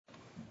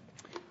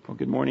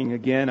Good morning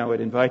again. I would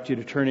invite you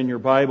to turn in your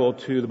Bible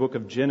to the book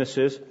of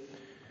Genesis.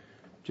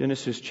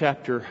 Genesis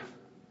chapter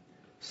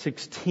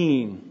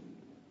 16.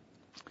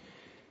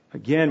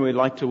 Again, we'd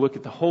like to look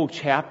at the whole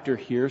chapter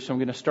here. So I'm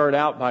going to start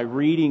out by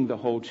reading the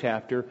whole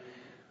chapter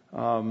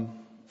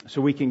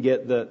so we can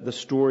get the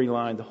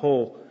storyline, the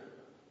whole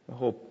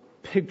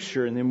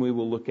picture, and then we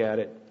will look at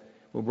it.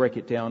 We'll break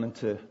it down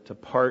into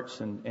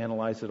parts and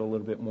analyze it a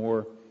little bit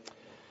more.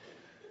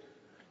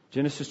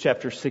 Genesis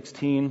chapter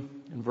 16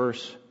 and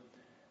verse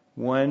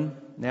 1.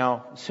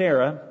 Now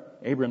Sarah,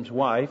 Abram's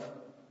wife,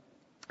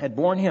 had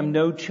borne him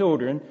no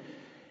children,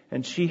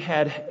 and she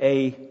had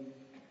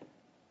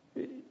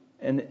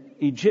an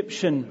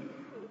Egyptian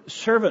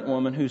servant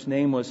woman whose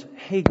name was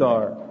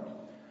Hagar.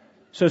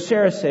 So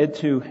Sarah said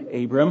to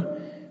Abram,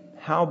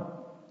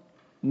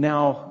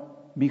 Now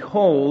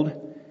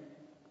behold,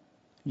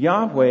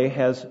 Yahweh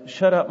has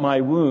shut up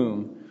my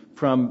womb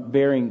from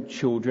bearing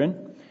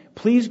children.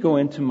 Please go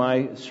into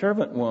my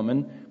servant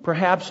woman.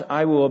 Perhaps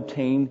I will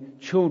obtain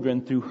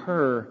children through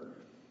her.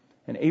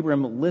 And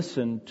Abram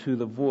listened to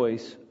the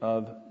voice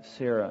of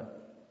Sarah.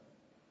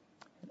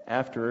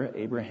 After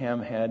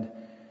Abraham had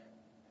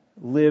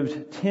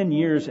lived 10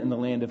 years in the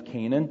land of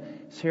Canaan,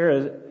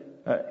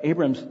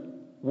 Abram's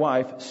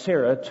wife,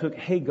 Sarah, took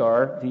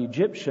Hagar, the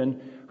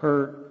Egyptian,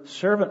 her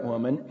servant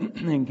woman,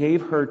 and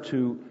gave her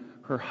to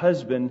her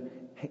husband,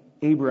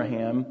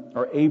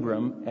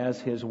 Abram, as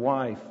his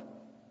wife.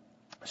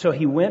 So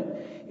he went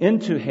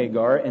into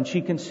Hagar, and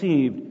she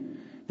conceived.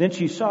 Then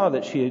she saw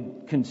that she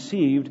had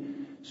conceived,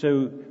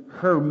 so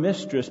her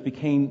mistress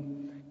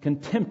became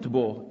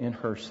contemptible in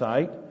her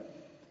sight.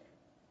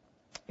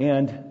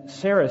 And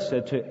Sarah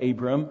said to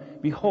Abram,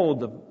 Behold,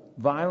 the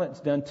violence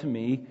done to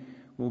me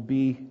will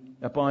be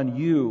upon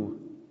you.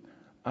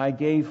 I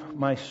gave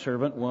my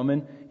servant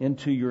woman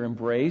into your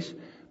embrace,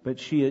 but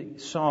she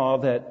saw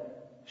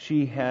that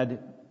she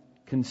had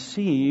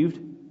conceived,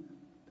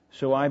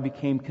 so I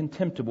became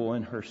contemptible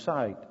in her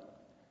sight.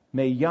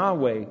 May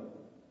Yahweh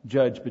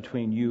judge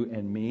between you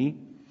and me.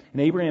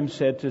 And Abraham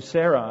said to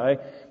Sarai,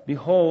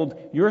 Behold,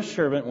 your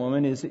servant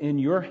woman is in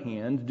your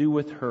hand. Do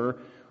with her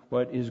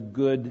what is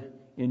good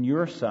in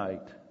your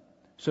sight.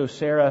 So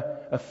Sarah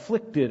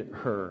afflicted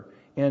her,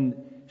 and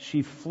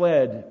she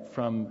fled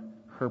from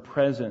her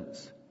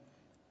presence.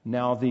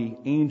 Now the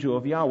angel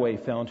of Yahweh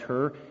found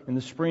her in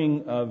the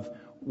spring of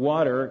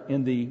water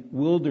in the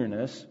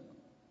wilderness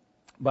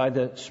by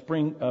the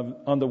spring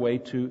on the way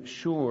to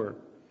Shur.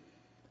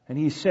 And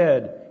he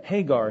said,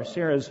 Hagar,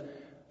 Sarah's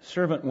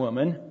servant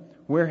woman,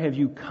 where have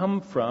you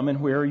come from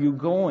and where are you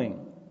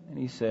going?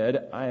 And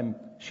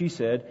she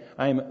said,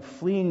 I am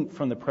fleeing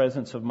from the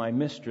presence of my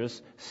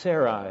mistress,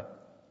 Sarai.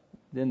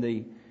 Then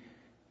the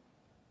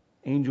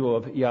angel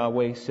of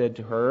Yahweh said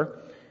to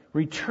her,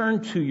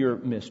 Return to your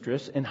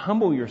mistress and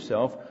humble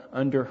yourself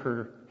under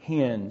her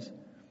hands.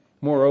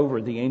 Moreover,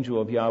 the angel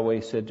of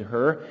Yahweh said to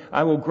her,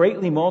 I will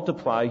greatly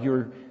multiply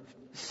your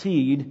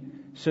seed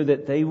so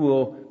that they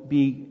will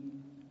be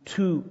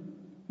too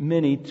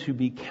many to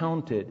be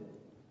counted.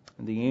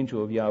 And the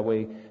angel of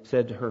Yahweh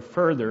said to her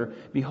further,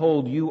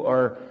 Behold, you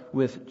are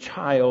with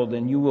child,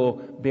 and you will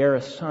bear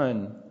a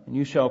son, and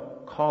you shall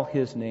call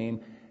his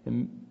name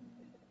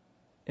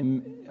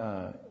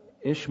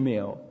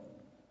Ishmael,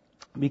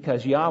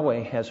 because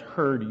Yahweh has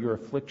heard your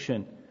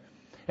affliction.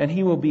 And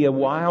he will be a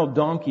wild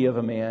donkey of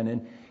a man,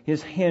 and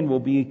his hand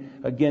will be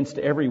against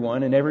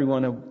everyone, and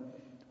everyone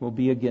will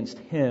be against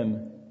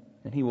him,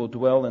 and he will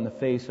dwell in the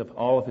face of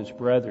all of his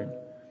brethren.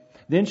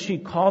 Then she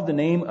called the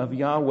name of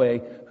Yahweh,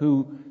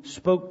 who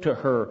spoke to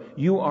her,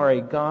 You are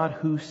a God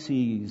who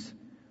sees.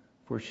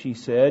 For she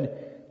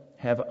said,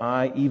 Have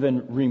I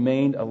even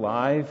remained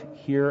alive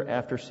here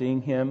after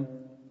seeing him?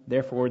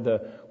 Therefore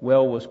the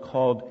well was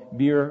called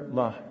Bir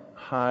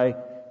Lahai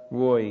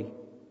Roi.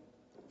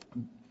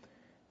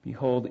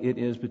 Behold, it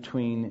is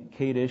between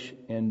Kadesh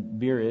and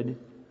Bered.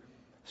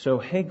 So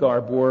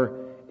Hagar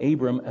bore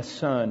Abram a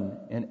son,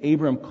 and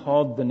Abram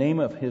called the name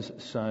of his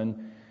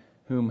son,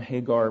 whom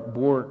Hagar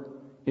bore,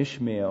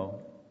 Ishmael.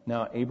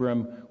 Now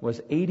Abram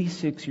was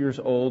 86 years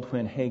old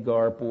when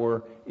Hagar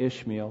bore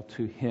Ishmael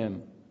to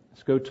him.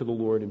 Let's go to the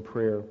Lord in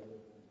prayer.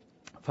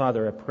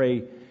 Father, I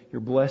pray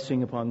your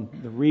blessing upon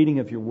the reading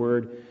of your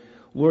word.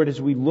 Lord,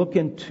 as we look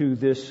into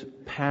this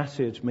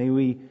passage, may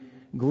we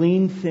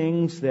glean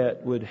things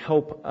that would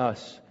help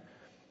us,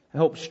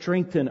 help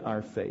strengthen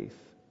our faith,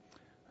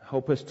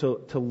 help us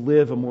to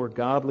live a more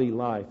godly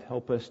life,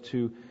 help us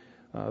to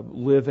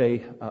live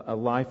a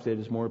life that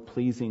is more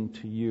pleasing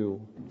to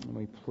you. And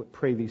we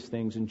pray these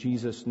things in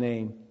Jesus'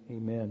 name.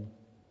 Amen.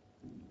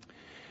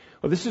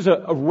 Well, this is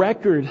a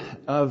record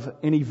of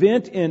an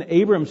event in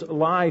Abram's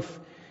life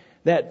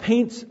that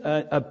paints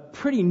a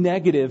pretty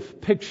negative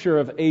picture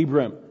of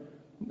Abram.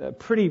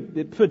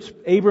 It puts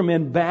Abram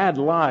in bad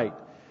light.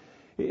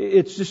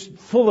 It's just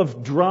full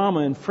of drama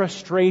and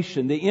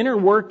frustration. The inner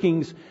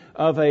workings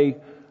of a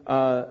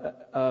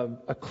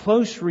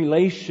close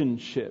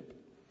relationship.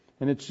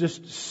 And it's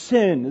just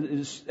sin,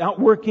 it's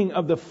outworking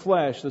of the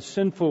flesh, the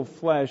sinful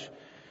flesh.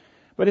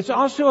 But it's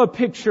also a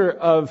picture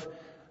of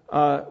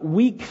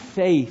weak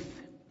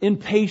faith,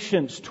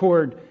 impatience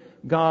toward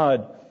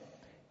God.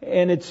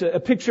 And it's a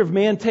picture of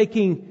man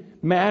taking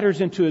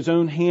matters into his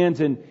own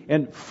hands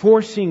and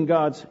forcing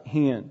God's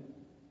hand.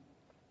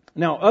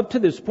 Now, up to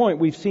this point,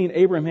 we've seen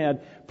Abraham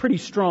had pretty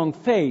strong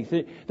faith.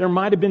 There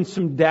might have been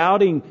some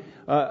doubting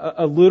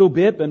a little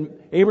bit, but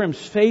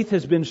Abraham's faith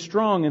has been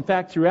strong. In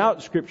fact,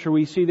 throughout Scripture,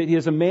 we see that he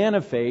is a man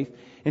of faith,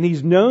 and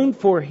he's known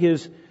for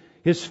his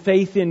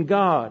faith in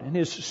God and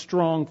his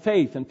strong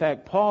faith. In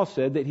fact, Paul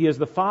said that he is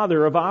the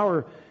father of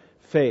our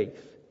faith.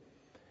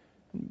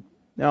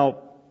 Now,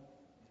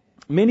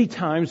 many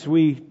times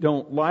we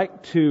don't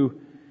like to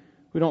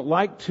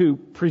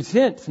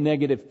present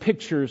negative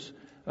pictures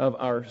of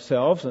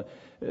ourselves,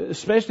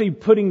 especially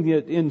putting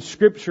it in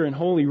Scripture and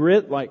Holy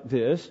Writ like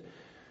this.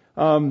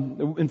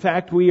 In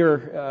fact, we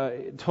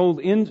are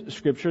told in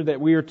Scripture that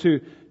we are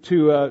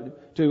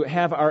to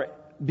have our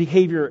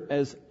behavior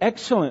as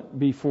excellent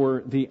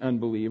before the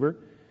unbeliever.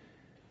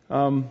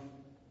 And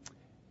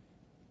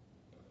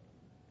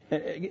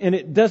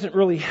it doesn't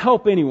really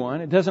help anyone.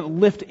 It doesn't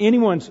lift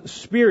anyone's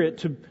spirit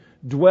to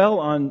dwell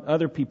on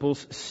other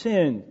people's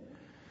sin.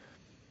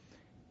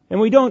 And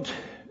we don't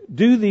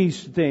do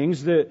these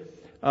things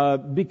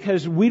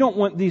because we don't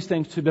want these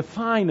things to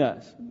define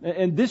us.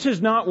 And this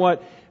is not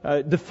what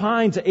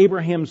defines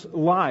Abraham's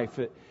life.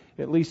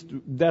 At least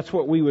that's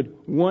what we would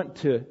want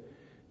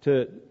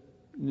to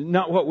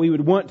not what we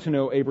would want to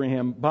know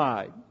Abraham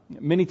by.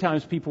 Many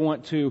times people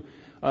want to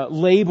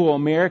label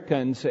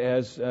Americans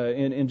as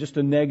in just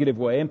a negative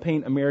way and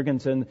paint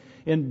Americans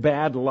in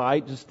bad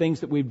light, just things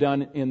that we've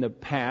done in the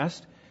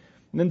past.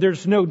 And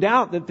there's no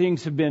doubt that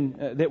things have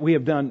been that we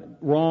have done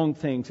wrong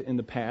things in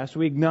the past.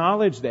 We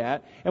acknowledge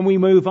that and we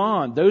move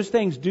on. Those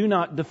things do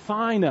not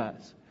define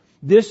us.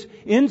 This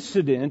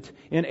incident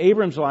in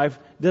Abram's life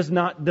does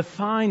not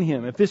define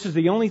him. If this is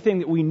the only thing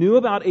that we knew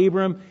about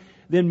Abram,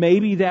 then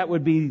maybe that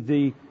would be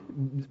the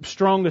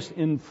strongest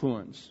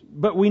influence.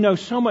 But we know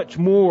so much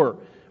more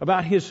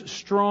about his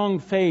strong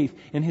faith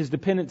and his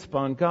dependence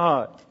upon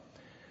God.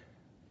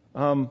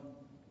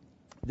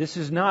 This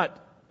is not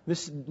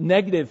this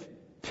negative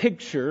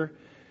picture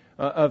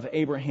of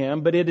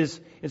Abraham, but it's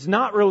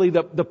not really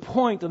the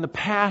point in the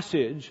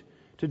passage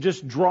to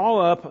just draw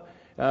up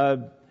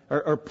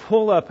or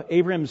pull up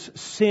Abraham's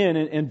sin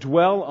and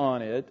dwell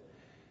on it,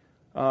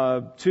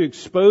 to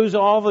expose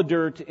all the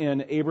dirt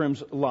in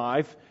Abraham's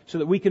life so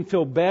that we can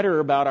feel better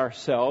about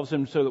ourselves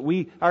and so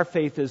that our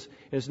faith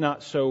is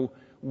not so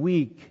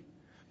weak.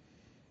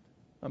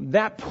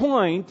 That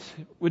point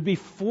would be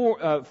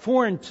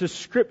foreign to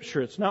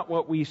Scripture. It's not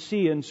what we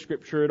see in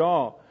Scripture at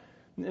all.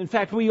 In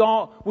fact, we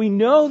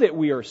know that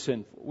we are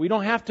sinful. We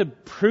don't have to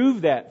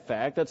prove that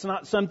fact. That's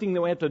not something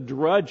that we have to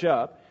drudge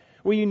up.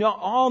 We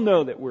all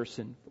know that we're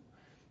sinful.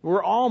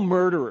 We're all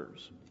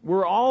murderers.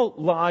 We're all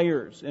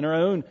liars in our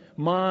own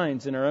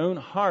minds, in our own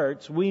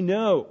hearts. We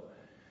know.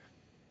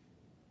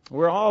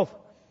 We're all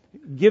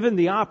given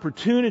the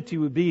opportunity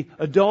would be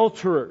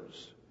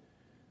adulterers.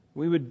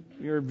 We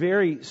are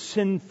very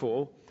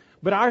sinful.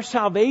 But our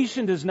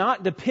salvation does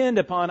not depend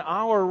upon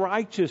our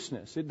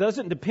righteousness. It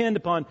doesn't depend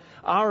upon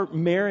our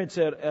merits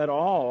at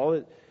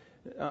all,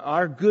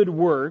 our good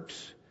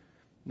works.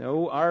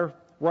 No, our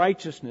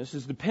righteousness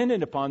is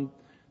dependent upon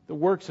the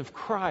works of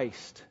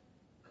Christ.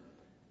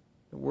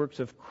 The works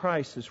of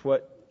Christ is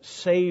what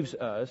saves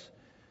us.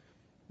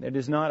 It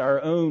is not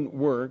our own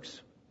works.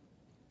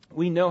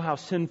 We know how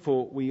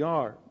sinful we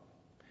are.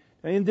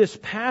 In this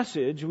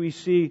passage, we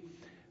see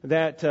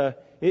that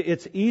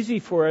it's easy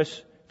for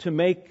us to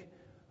make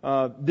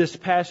this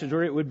passage,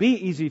 or it would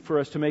be easy for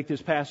us to make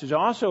this passage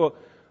also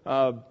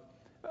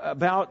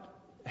about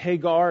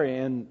Hagar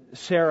and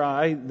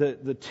Sarai,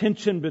 the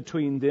tension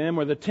between them,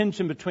 or the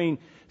tension between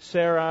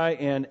Sarai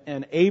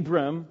and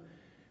Abram.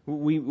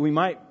 We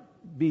might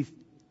be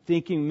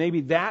thinking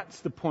maybe that's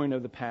the point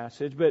of the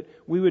passage, but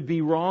we would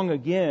be wrong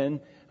again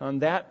on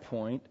that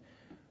point.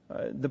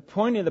 The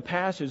point of the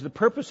passage, the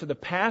purpose of the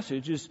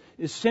passage is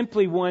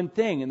simply one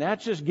thing, and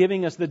that's just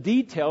giving us the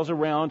details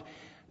around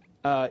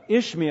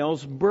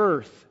Ishmael's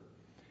birth.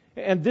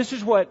 And this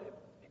is what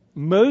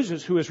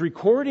Moses, who is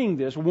recording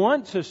this,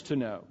 wants us to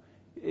know.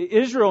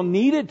 Israel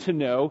needed to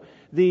know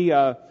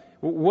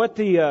what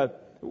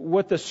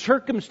the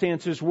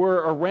circumstances were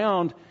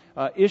around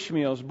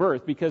Ishmael's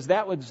birth, because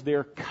that was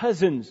their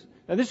cousins.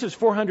 Now this is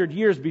 400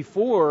 years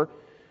before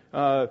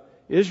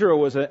Israel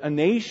was a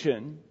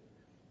nation,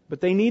 but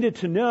they needed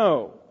to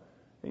know.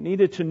 They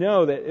needed to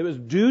know that it was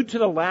due to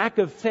the lack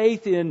of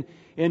faith in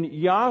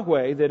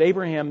Yahweh that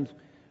Abraham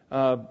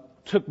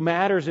took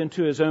matters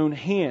into his own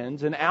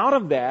hands, and out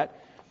of that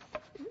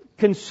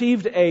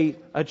conceived a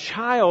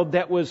child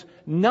that was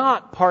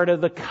not part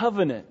of the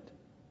covenant.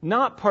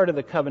 Not part of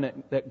the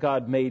covenant that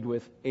God made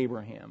with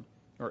Abraham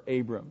or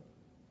Abram.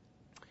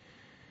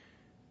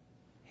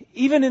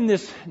 Even in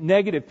this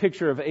negative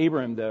picture of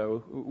Abram,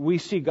 though, we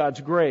see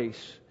God's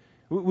grace.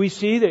 We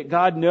see that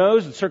God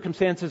knows the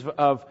circumstances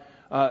of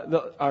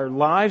our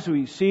lives.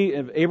 We see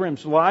of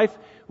Abram's life.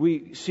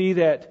 We see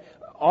that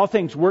all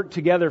things work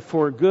together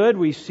for good.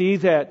 We see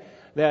that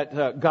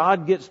that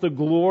God gets the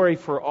glory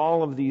for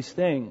all of these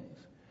things.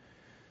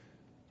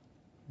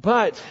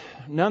 But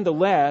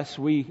nonetheless,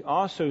 we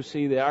also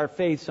see that our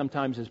faith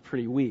sometimes is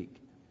pretty weak.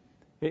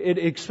 It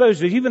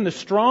exposes even the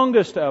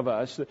strongest of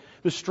us,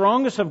 the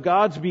strongest of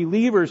God's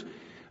believers.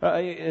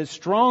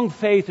 Strong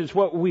faith is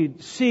what we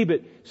see,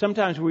 but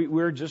sometimes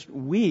we're just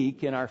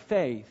weak in our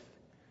faith.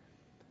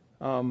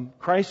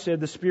 Christ said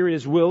the spirit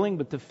is willing,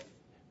 but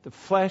the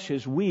flesh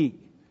is weak.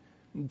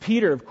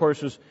 Peter, of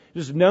course,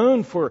 was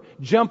known for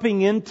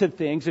jumping into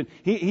things, and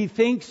he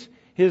thinks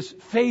his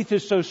faith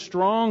is so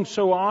strong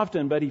so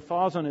often, but he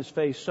falls on his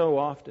face so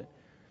often.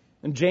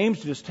 And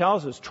James just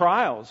tells us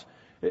trials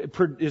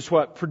is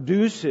what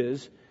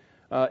produces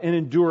an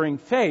enduring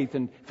faith.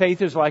 And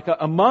faith is like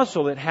a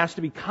muscle that has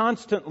to be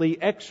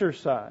constantly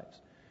exercised.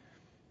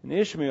 And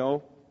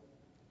Ishmael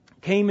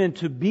came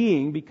into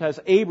being because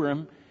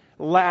Abram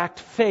lacked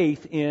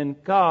faith in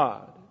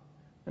God.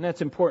 And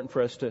that's important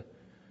for us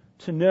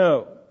to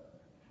know.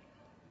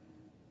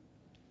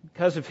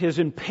 Because of his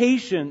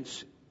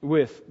impatience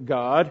with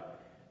God,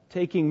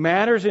 taking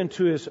matters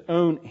into his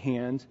own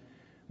hands,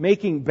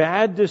 making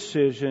bad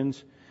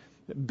decisions,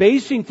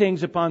 basing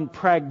things upon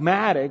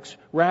pragmatics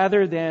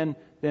rather than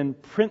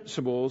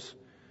principles.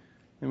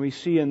 And we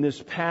see in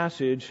this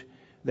passage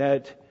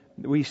that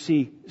we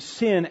see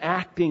sin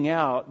acting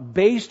out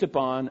based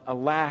upon a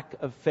lack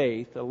of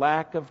faith, a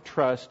lack of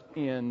trust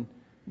in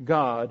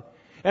God.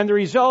 And the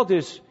result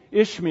is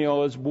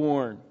Ishmael is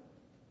born.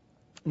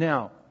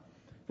 Now,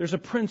 there's a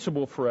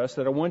principle for us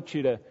that I want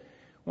you to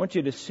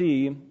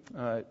see.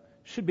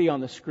 Should be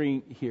on the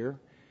screen here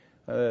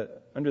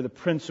under the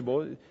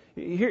principle.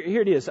 Here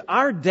it is.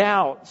 Our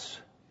doubts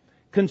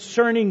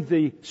concerning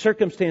the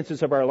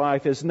circumstances of our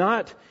life has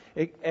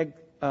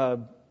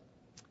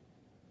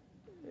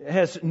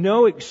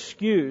no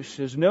excuse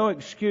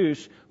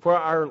for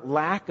our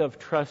lack of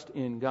trust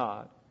in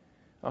God.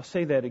 I'll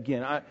say that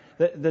again.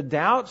 The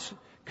doubts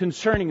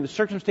concerning the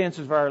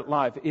circumstances of our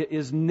life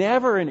is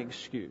never an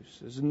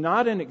excuse. It's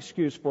not an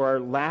excuse for our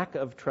lack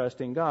of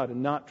trust in God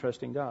and not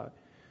trusting God.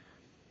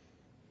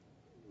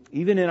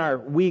 Even in our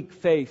weak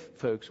faith,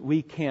 folks,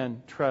 we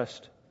can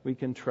trust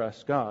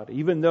God.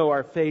 Even though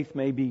our faith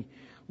may be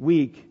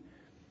weak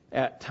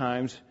at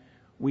times,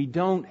 we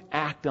don't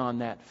act on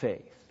that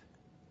faith.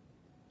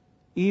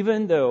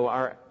 Even though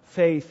our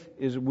faith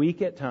is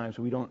weak at times,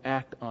 we don't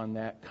act on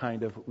that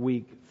kind of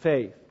weak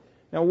faith.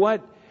 Now,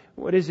 what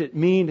does it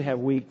mean to have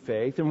weak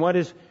faith? And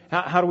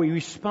how do we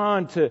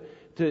respond to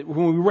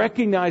when we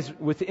recognize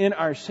within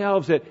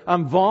ourselves that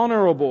I'm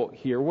vulnerable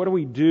here? What do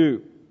we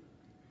do?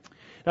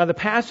 Now, the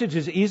passage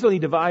is easily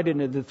divided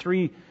into the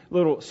three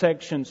little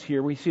sections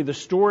here. We see the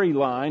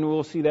storyline.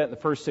 We'll see that in the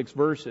first 6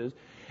 verses.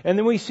 And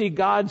then we see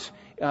God's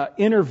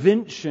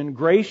intervention,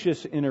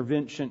 gracious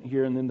intervention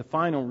here, and then the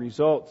final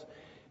results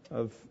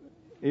of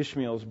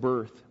Ishmael's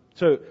birth.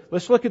 So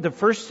let's look at the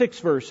first 6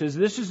 verses.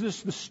 This is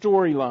just the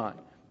storyline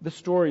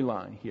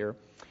here.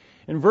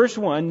 In verse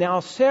 1,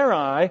 now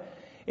Sarai,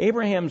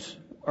 Abram's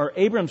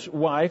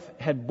wife,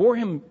 had bore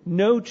him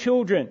no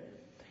children,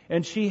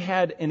 and she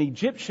had an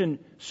Egyptian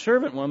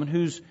servant woman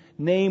whose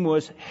name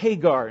was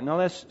Hagar. Now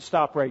let's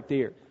stop right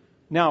there.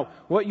 Now,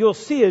 what you'll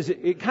see is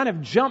it kind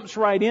of jumps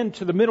right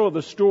into the middle of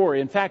the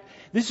story. In fact,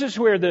 this is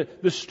where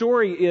the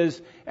story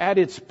is at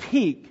its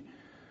peak.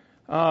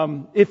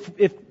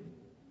 If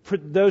for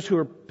those who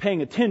are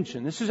paying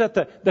attention, this is at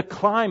the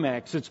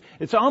climax.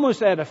 It's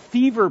almost at a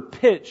fever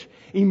pitch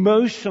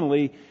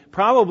emotionally,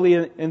 probably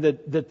in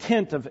the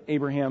tent of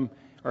Abram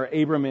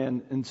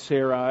and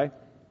Sarai.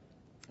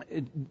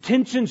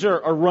 Tensions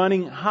are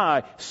running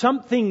high.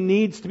 Something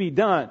needs to be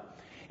done.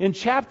 In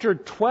chapter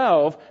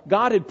 12,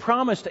 God had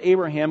promised to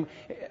Abraham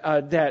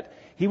that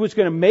He was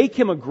going to make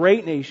him a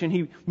great nation.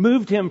 He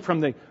moved him from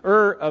the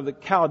Ur of the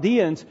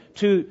Chaldeans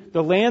to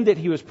the land that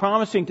He was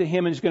promising to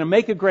him, and He's going to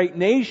make a great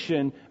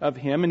nation of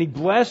him. And He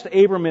blessed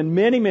Abram in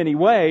many, many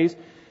ways.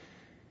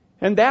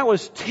 And that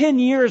was 10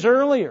 years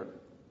earlier.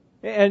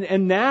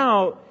 And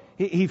now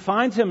he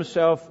finds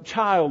himself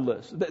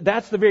childless.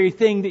 That's the very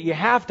thing that you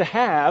have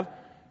to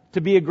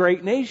be a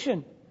great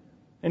nation.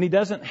 And he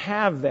doesn't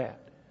have that.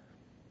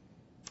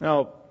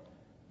 Now,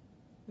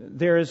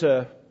 there's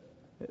an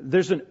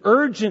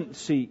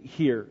urgency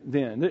here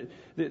then.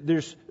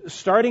 There's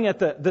starting at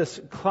this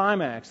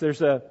climax.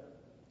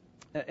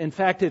 In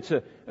fact, it's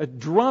a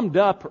drummed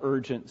up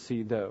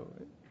urgency though.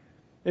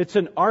 It's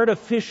an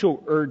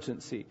artificial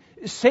urgency.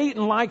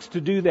 Satan likes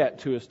to do that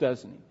to us,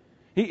 doesn't he?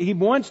 He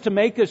wants to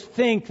make us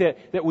think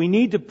that we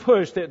need to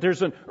push, that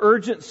there's an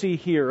urgency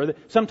here. Or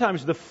that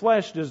sometimes the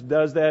flesh just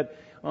does that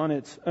on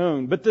its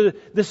own. But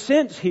the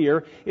sense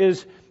here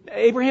is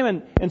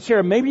Abraham and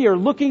Sarah maybe are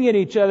looking at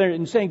each other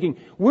and saying,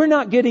 we're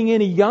not getting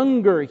any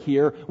younger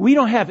here. We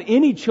don't have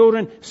any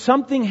children.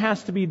 Something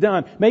has to be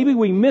done. Maybe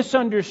we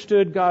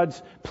misunderstood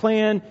God's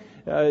plan.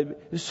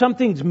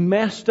 Something's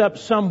messed up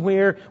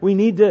somewhere. We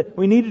need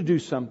to do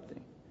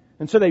something.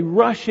 And so they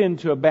rush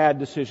into a bad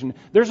decision.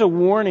 There's a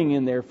warning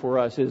in there for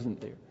us,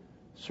 isn't there?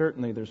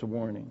 Certainly there's a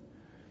warning.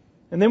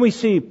 And then we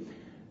see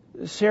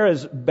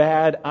Sarah's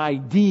bad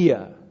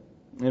idea.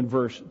 in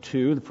verse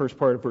 2, the first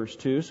part of verse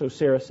 2. So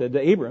Sarah said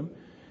to Abram,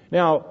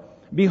 "Now,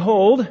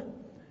 behold,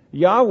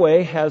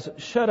 Yahweh has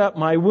shut up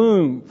my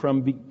womb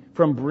from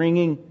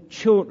bearing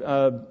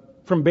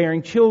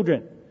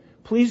children.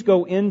 Please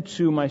go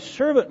into my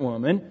servant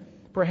woman.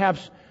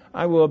 Perhaps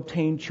I will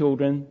obtain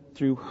children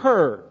through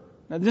her."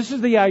 Now, this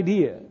is the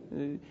idea.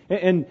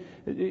 And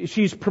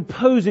she's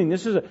proposing.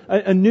 This is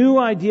a new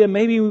idea.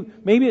 Maybe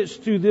it's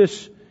through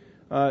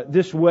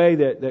this way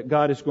that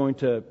God is going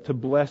to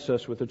bless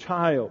us with a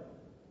child.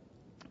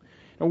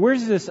 Now, where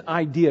does this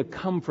idea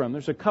come from?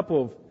 There's a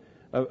couple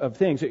of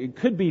things. It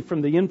could be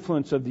from the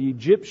influence of the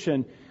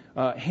Egyptian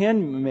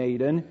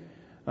handmaiden,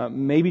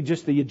 maybe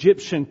just the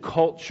Egyptian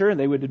culture.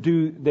 They would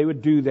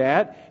do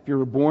that. If you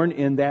were born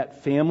in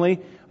that family,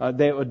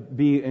 that would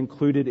be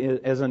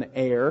included as an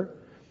heir.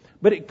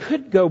 But it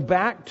could go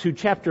back to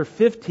chapter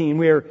 15,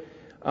 where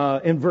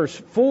in verse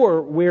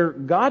 4, where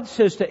God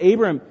says to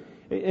Abram,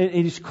 and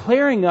He's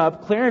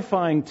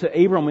clarifying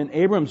to Abram in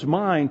Abram's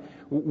mind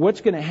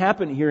what's going to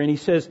happen here. And He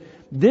says,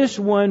 "This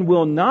one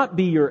will not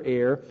be your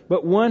heir,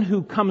 but one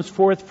who comes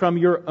forth from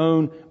your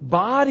own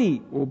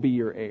body will be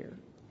your heir."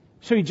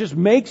 So He just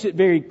makes it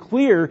very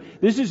clear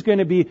this is going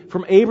to be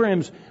from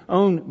Abraham's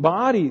own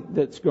body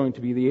that's going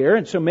to be the heir.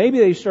 And so maybe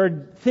they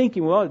started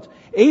thinking, well, it's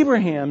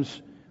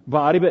Abraham's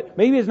body, but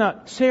maybe it's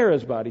not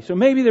Sarah's body. So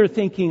maybe they're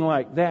thinking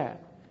like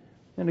that.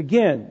 And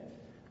again,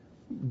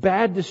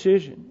 bad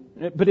decision.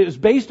 But it was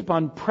based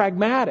upon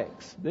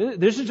pragmatics.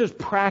 This is just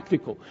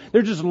practical.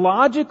 They're just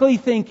logically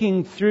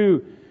thinking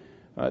through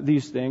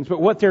these things.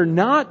 But what they're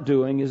not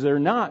doing is they're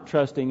not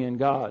trusting in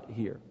God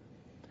here.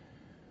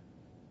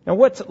 Now,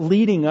 what's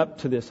leading up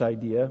to this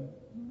idea?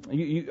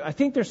 I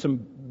think there's some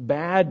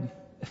bad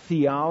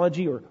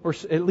theology, or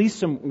at least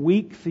some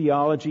weak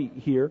theology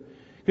here.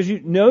 Because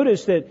you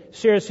notice that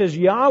Sarah says,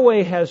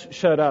 "Yahweh has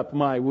shut up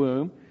my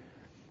womb."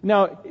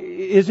 Now,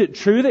 is it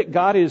true that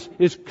God is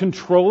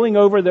controlling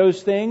over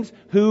those things?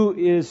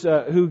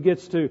 Who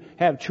gets to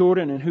have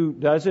children and who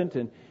doesn't?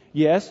 And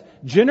yes,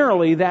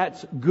 generally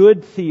that's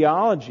good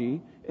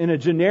theology in a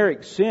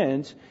generic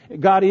sense.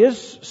 God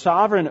is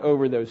sovereign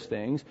over those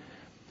things.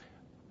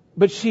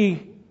 But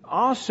she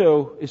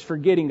also is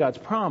forgetting God's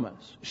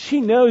promise.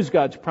 She knows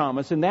God's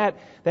promise, and that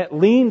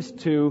leans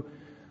to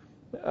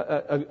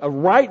a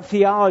right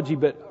theology,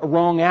 but a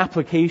wrong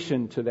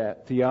application to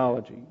that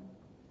theology.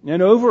 And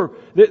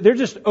they're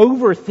just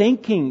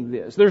overthinking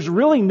this. There's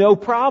really no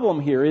problem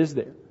here, is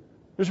there?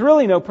 There's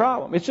really no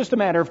problem. It's just a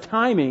matter of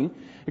timing.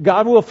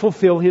 God will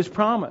fulfill His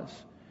promise.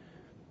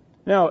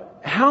 Now,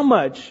 how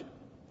much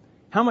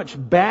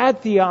bad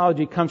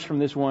theology comes from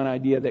this one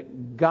idea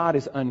that God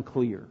is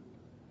unclear?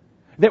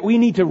 That we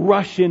need to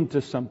rush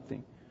into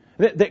something.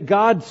 That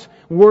God's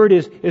Word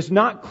is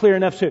not clear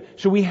enough,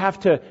 so we have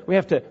to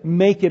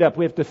make it up.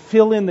 We have to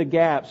fill in the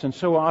gaps, and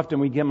so often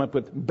we come up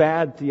with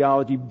bad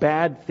theology,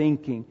 bad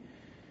thinking.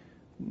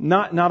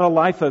 Not a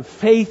life of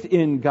faith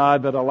in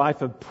God, but a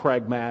life of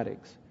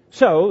pragmatics.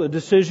 So the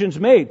decision's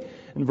made.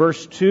 In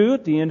verse 2,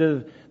 at the end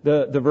of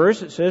the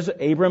verse, it says,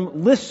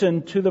 Abram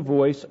listened to the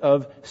voice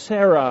of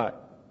Sarai.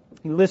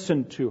 He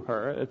listened to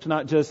her. It's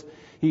not just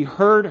he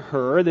heard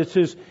her. This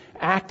is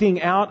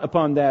acting out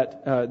upon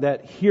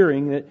that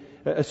hearing, that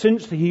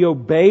essentially he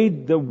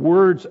obeyed the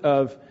words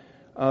of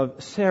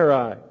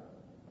Sarai.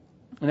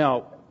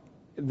 Now,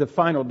 the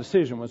final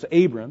decision was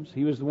Abram's.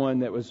 He was the one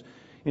that was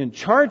in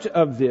charge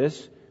of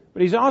this,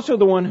 but he's also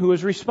the one who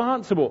was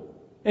responsible.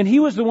 And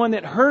he was the one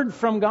that heard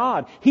from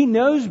God. He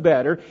knows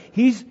better.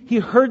 He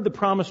heard the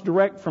promise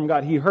direct from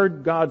God. He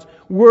heard God's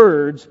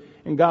words,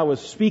 and God was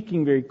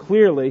speaking very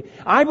clearly.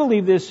 I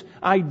believe this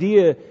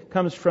idea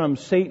comes from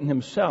Satan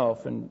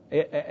himself,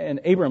 and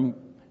Abram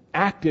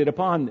acted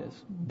upon this.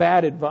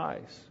 Bad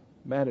advice.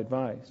 Bad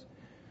advice.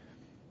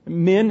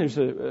 Men, there's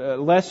a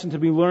lesson to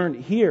be learned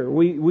here.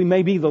 We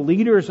may be the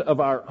leaders of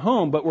our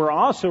home, but we're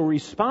also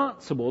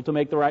responsible to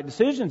make the right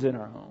decisions in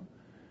our home.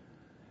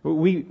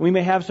 We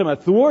may have some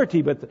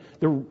authority, but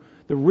the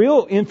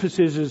real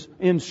emphasis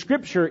in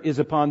Scripture is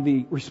upon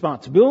the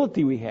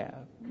responsibility we have,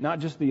 not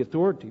just the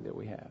authority that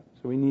we have.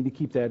 So we need to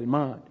keep that in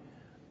mind.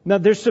 Now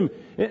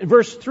in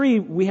verse 3,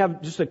 we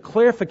have just a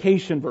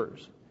clarification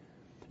verse.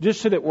 Just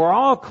so that we're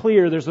all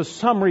clear, there's a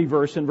summary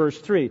verse in verse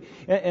 3.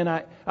 And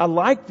I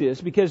like this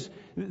because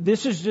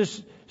this is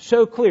just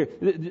so clear.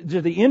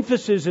 The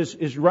emphasis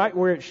is right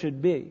where it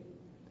should be.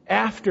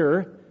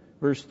 After,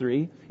 verse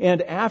 3,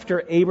 and after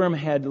Abram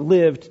had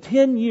lived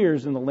 10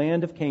 years in the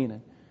land of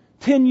Canaan.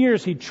 10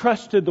 years he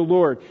trusted the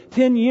Lord.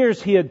 10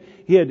 years he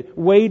had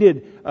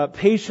waited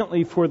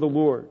patiently for the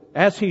Lord,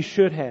 as he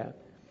should have.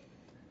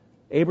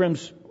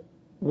 Abram's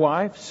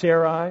wife,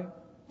 Sarai,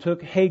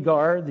 took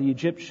Hagar, the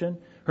Egyptian,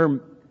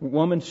 her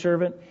woman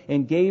servant,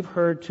 and gave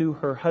her to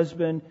her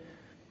husband,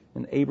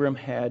 and Abram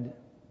had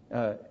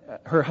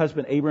her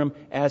husband Abram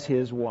as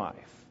his wife.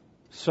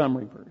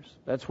 Summary verse.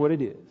 That's what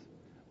it is.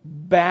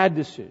 Bad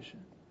decision.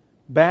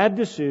 Bad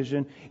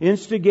decision,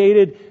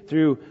 instigated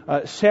through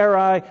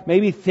Sarai,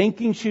 maybe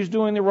thinking she's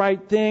doing the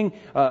right thing.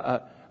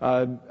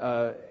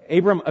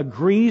 Abram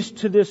agrees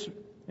to this,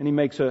 and he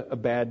makes a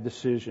bad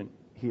decision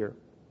here.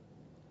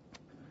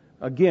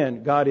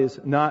 Again, God is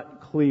not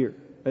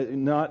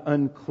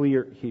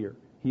unclear here.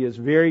 He is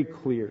very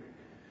clear.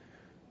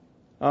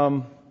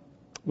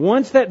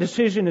 Once that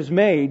decision is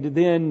made,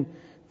 then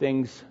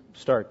things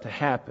start to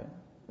happen.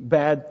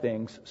 Bad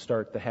things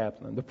start to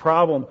happen. The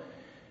problem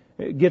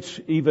gets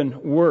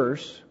even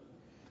worse.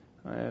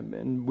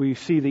 And we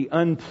see the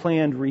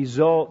unplanned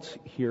results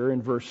here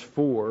in verse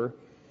 4.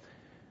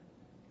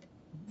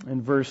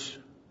 In verse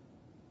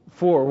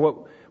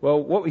 4,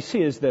 what we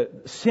see is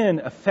that sin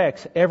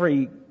affects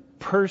every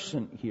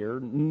person here.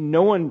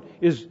 No one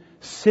is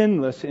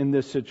sinless in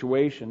this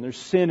situation. There's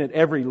sin at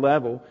every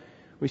level.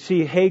 We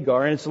see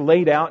Hagar, and it's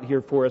laid out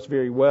here for us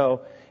very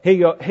well.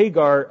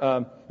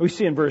 Hagar, we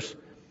see in verse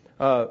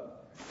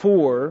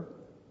 4,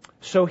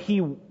 so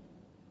he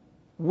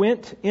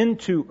went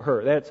into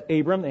her. That's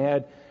Abram. They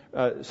had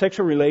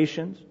sexual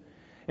relations.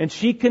 And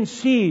she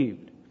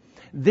conceived.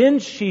 Then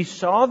she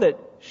saw that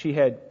she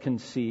had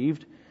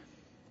conceived.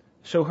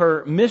 So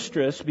her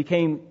mistress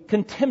became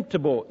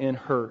contemptible in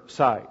her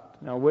sight.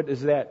 Now, what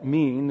does that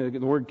mean? The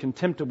word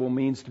contemptible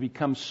means to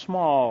become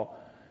small.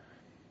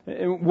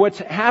 What's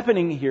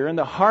happening here in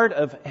the heart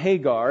of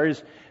Hagar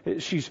is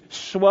she's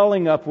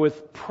swelling up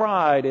with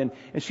pride, and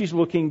she's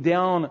looking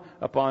down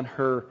upon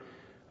her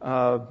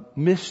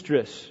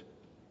mistress.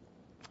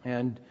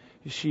 And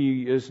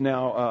she is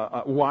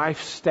now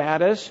wife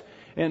status.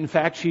 And in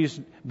fact, she's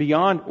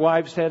beyond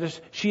wife status.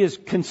 She is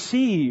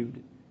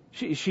conceived.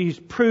 She's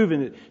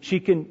proven that she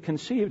can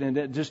conceive, and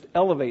it just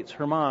elevates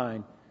her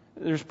mind.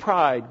 There's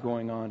pride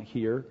going on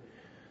here.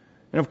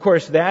 And of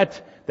course,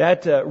 that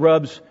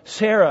rubs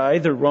Sarai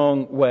the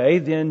wrong way.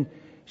 Then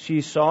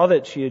she saw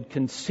that she had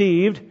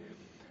conceived.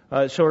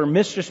 So her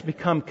mistress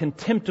become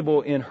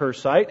contemptible in her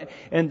sight.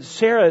 And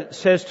Sarah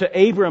says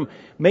to Abram,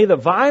 "May the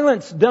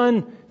violence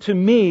done to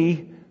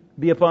me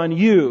be upon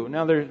you."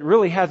 Now, there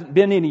really hasn't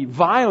been any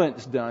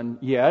violence done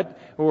yet,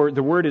 or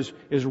the word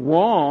is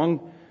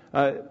wrong.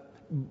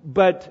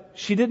 But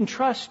she didn't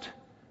trust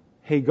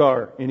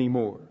Hagar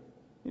anymore.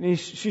 And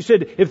she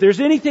said, "If there's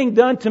anything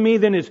done to me,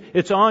 then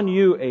it's on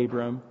you,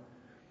 Abram.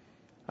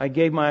 I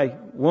gave my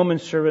woman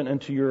servant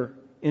into your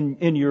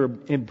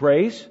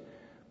embrace."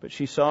 But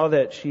she saw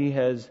that she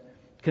has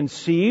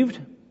conceived,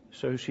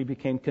 so she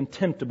became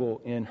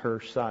contemptible in her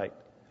sight.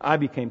 I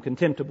became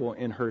contemptible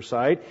in her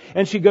sight.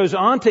 And she goes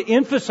on to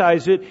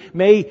emphasize it,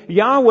 "May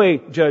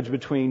Yahweh judge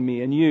between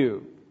me and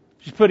you."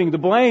 She's putting the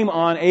blame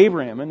on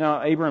Abram. And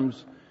now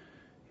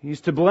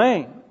he's to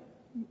blame.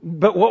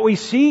 But what we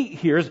see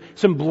here is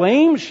some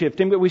blame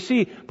shifting, but we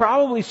see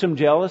probably some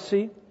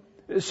jealousy,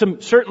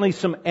 certainly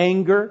some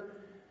anger,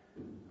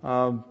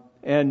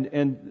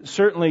 and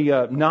certainly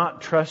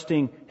not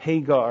trusting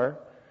Hagar.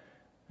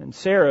 And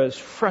Sarah is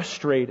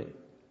frustrated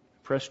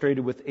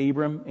with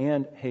Abram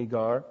and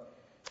Hagar.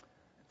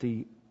 At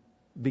the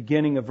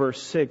beginning of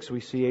verse 6, we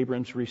see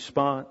Abram's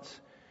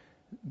response.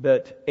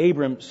 But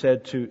Abram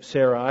said to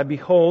Sarai,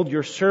 "Behold,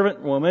 your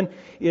servant woman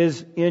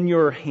is in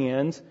your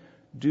hands.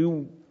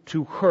 Do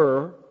to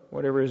her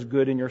whatever is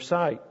good in your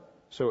sight."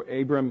 So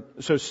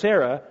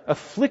Sarah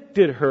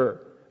afflicted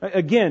her.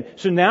 Again,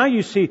 so now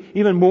you see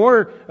even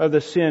more of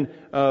the sin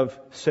of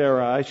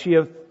Sarai. She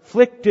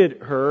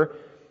afflicted her,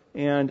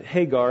 and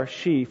Hagar,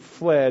 she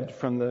fled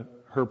from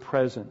her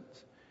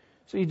presence.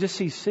 So you just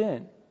see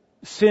sin.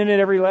 Sin at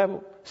every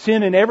level.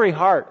 Sin in every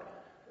heart.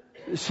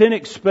 Sin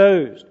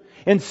exposed.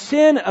 And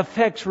sin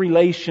affects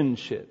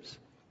relationships.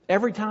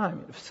 Every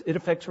time it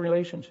affects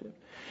relationships.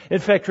 It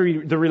affects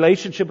the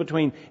relationship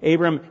between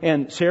Abram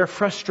and Sarah.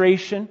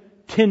 Frustration,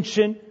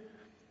 tension.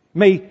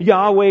 May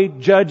Yahweh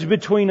judge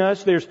between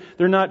us. There's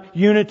not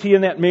unity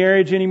in that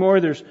marriage anymore.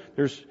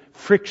 There's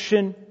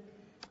friction.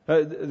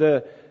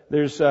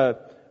 There's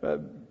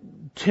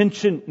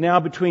tension now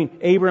between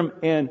Abram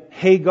and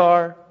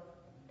Hagar.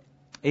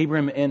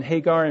 Abram and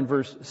Hagar in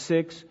verse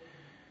 6.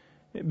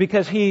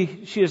 Because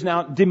she is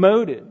now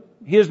demoted.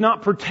 He is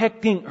not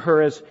protecting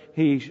her as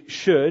he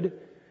should.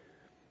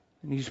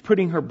 And he's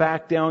putting her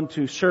back down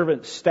to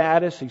servant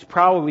status. He's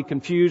probably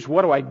confused.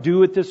 What do I do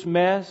with this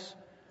mess?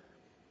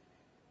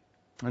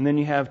 And then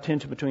you have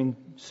tension between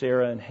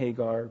Sarah and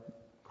Hagar.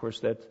 Of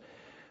course,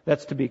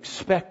 that's to be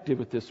expected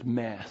with this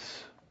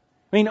mess.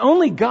 I mean,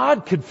 only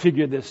God could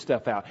figure this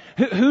stuff out.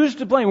 Who's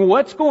to blame?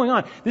 What's going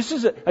on? This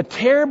is a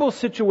terrible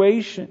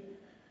situation.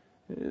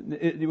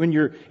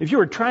 If you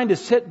were trying to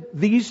set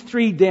these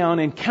three down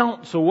in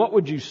counsel, what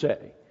would you say?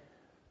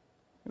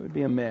 It would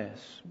be a mess.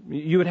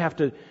 You would have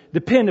to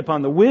depend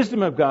upon the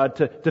wisdom of God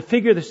to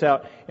figure this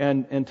out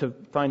and to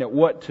find out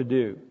what to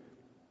do.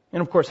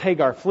 And of course,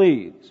 Hagar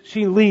flees.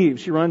 She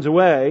leaves. She runs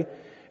away.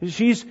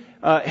 She's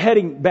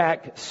heading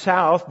back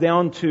south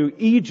down to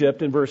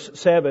Egypt in verse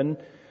 7.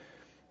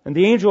 And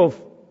the angel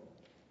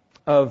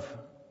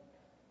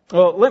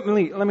let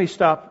me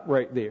stop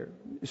right there.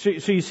 So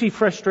you see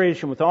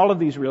frustration with all of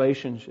these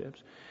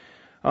relationships.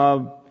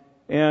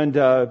 And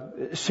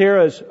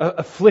Sarah's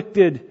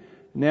afflicted.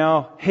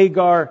 Now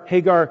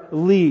Hagar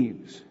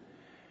leaves.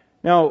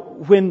 Now,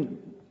 when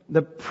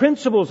the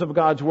principles of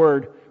God's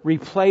Word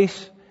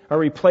are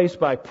replaced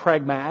by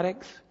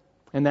pragmatics.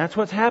 And that's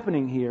what's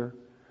happening here.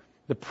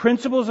 The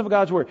principles of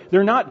God's Word.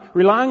 They're not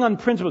relying on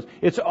principles.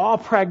 It's all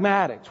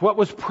pragmatics. What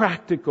was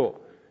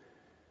practical?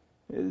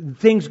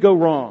 Things go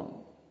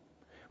wrong.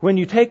 When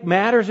you take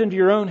matters into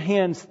your own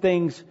hands,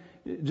 things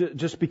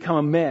just become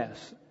a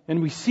mess.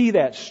 And we see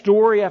that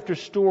story after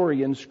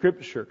story in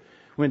Scripture.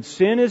 When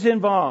sin is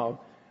involved,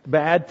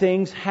 bad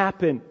things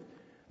happen.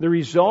 The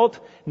result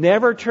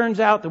never turns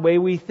out the way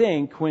we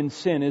think when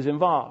sin is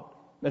involved.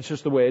 That's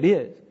just the way it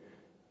is.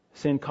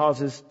 Sin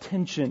causes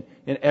tension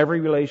in every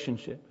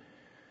relationship.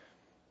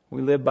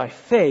 We live by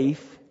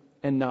faith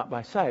and not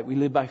by sight. We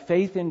live by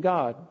faith in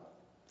God.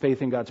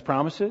 Faith in God's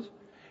promises.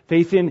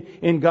 Faith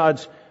in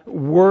God's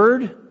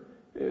Word.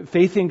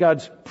 Faith in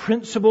God's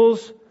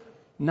principles.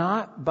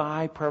 Not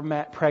by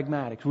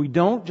pragmatics. We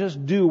don't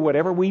just do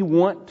whatever we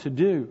want to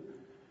do.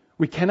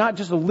 We cannot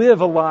just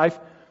live a life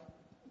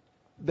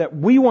that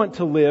we want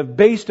to live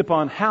based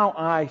upon how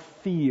I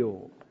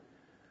feel.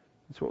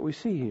 That's what we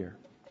see here.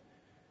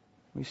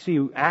 We see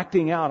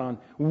acting out on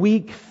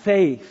weak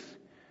faith.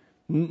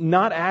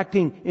 Not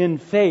acting in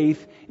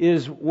faith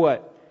is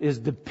what? Is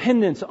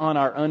dependence on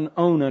our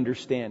own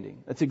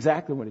understanding. That's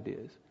exactly what it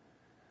is.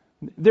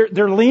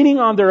 They're leaning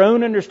on their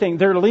own understanding.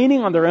 They're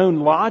leaning on their own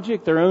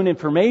logic, their own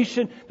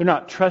information. They're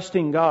not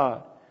trusting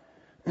God.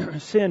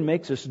 Sin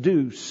makes us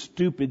do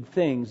stupid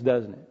things,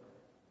 doesn't it?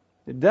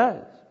 It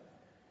does.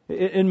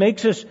 It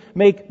makes us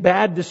make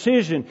bad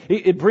decisions.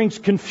 It brings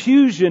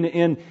confusion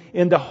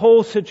in the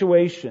whole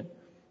situation.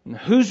 And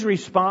who's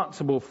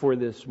responsible for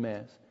this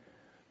mess?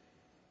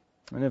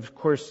 And of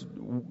course,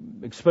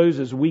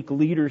 exposes weak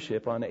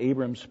leadership on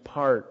Abram's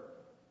part.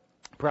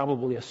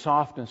 Probably a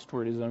softness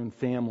toward his own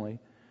family.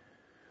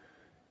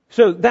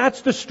 So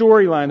that's the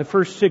storyline, the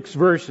first 6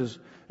 verses.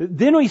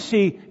 Then we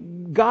see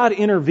God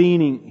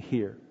intervening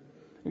here.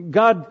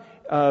 God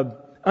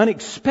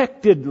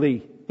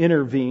unexpectedly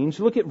intervenes.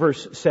 Look at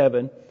verse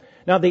 7.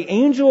 Now the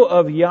angel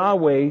of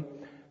Yahweh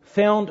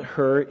found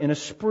her in a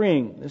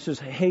spring. This is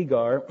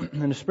Hagar,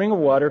 in a spring of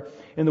water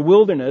in the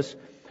wilderness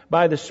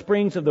by the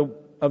springs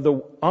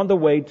on the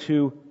way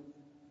to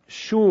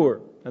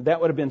Shur. Now that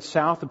would have been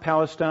south of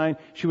Palestine.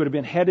 She would have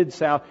been headed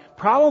south,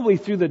 probably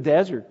through the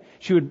desert.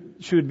 She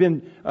would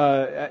been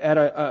at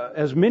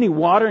as many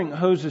watering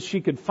holes as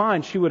she could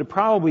find. She would have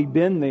probably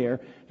been there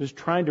just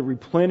trying to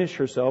replenish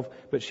herself,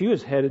 but she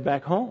was headed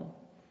back home.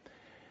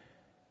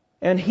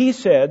 And he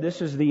said,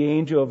 this is the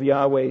angel of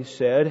Yahweh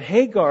said,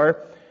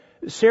 Hagar,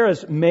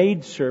 Sarah's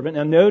maidservant.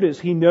 Now notice,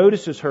 he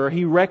notices her.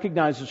 He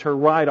recognizes her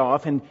right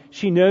off, and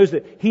she knows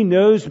that he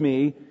knows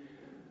me.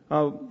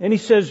 And he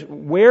says,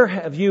 where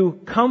have you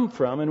come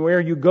from and where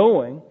are you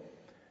going?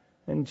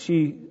 And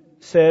she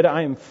said,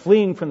 I am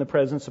fleeing from the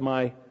presence of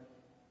my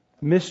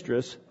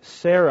mistress,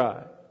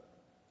 Sarai.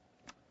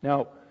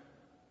 Now,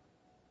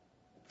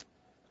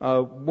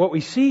 what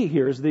we see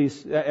here is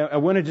these. I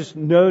want to just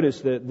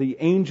notice that the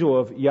angel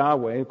of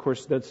Yahweh, of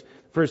course, that's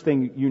the first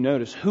thing you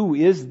notice. Who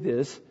is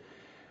this?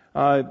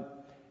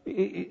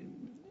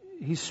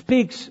 He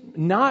speaks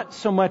not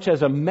so much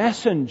as a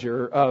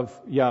messenger of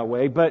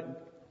Yahweh, but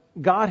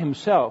God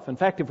Himself. In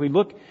fact, if we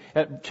look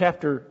at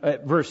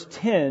verse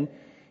 10,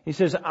 He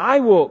says,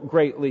 I will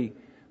greatly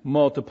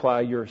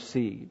multiply your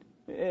seed.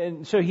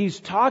 And so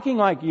He's talking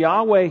like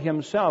Yahweh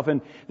Himself.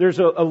 And there's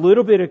a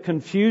little bit of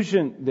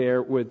confusion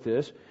there with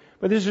this.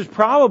 But this is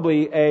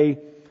probably a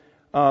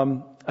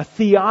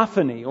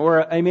theophany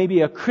or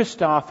maybe a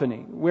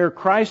Christophany, where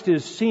Christ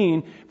is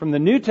seen, from the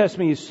New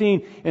Testament, He's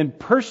seen in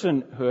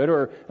personhood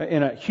or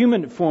in a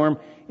human form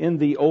in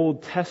the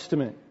Old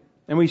Testament.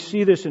 And we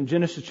see this in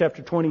Genesis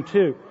chapter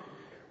 22.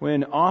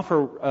 When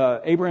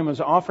Abraham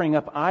was offering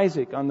up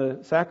Isaac on the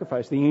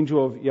sacrifice, the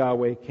angel of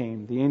Yahweh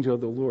came, the angel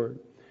of the Lord.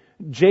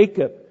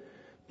 Jacob,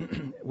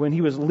 when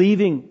he was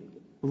leaving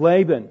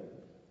Laban,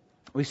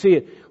 we see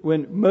it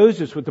when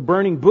Moses with the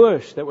burning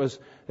bush, that was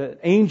the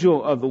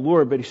angel of the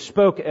Lord, but he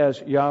spoke as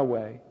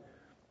Yahweh.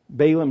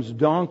 Balaam's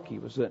donkey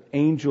was the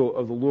angel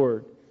of the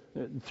Lord.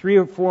 3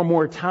 or 4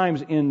 more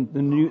times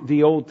in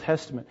the Old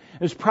Testament.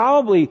 It's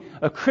probably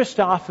a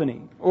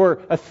Christophany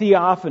or a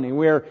theophany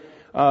where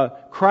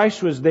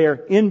Christ was there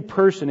in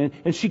person.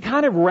 And she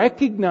kind of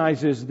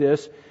recognizes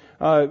this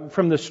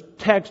from the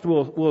text.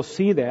 We'll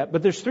see that.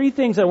 But there's 3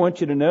 things I want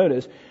you to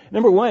notice.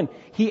 Number 1,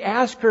 he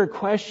asked her a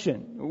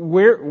question.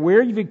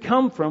 Where have you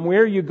come from?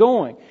 Where are you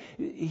going?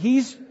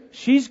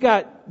 She's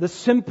got the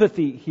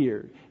sympathy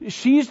here.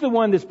 She's the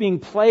one that's being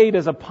played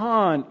as a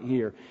pawn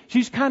here.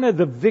 She's kind of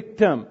the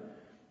victim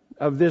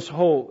of this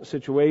whole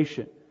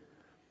situation.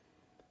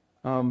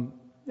 And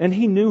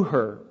he knew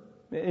her.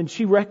 And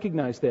she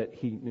recognized that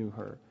he knew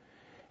her.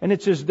 And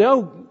it's as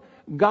though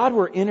God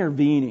were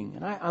intervening.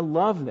 And I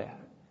love that.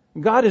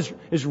 God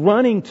is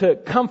running to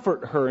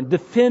comfort her and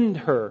defend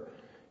her.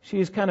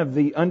 She's kind of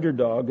the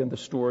underdog in the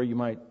story, you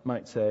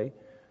might say.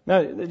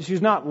 Now,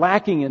 she's not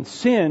lacking in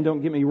sin,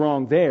 don't get me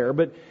wrong there,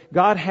 but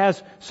God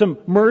has some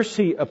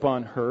mercy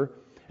upon her.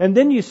 And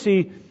then you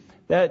see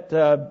that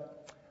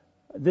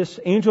this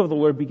angel of the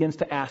Lord begins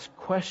to ask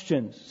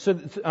questions.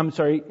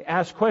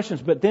 Ask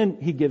questions, but then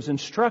he gives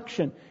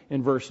instruction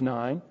in verse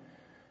 9.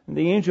 And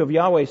the angel of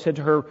Yahweh said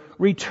to her,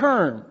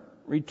 Return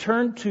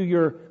to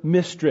your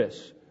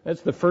mistress.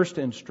 That's the first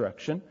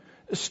instruction.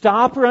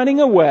 Stop running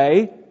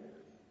away.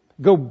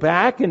 Go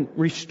back and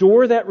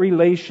restore that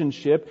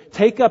relationship.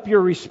 Take up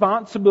your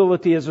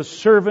responsibility as a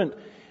servant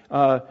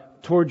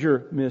toward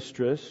your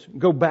mistress.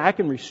 Go back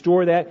and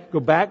restore that. Go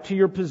back to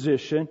your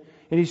position.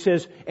 And he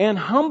says, and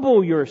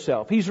humble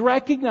yourself. He's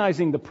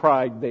recognizing the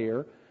pride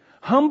there.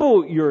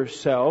 Humble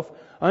yourself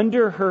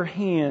under her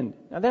hand.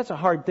 Now that's a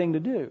hard thing to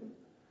do.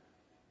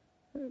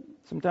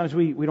 Sometimes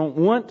we don't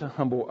want to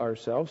humble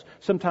ourselves.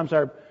 Sometimes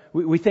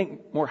we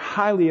think more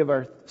highly of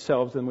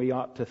ourselves than we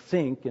ought to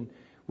think. And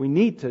we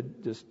need to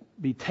just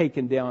be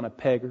taken down a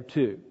peg or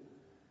two.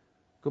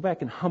 Go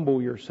back and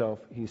humble yourself,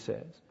 he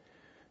says.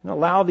 And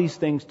allow these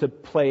things to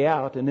play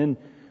out. And then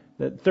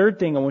the third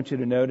thing I want you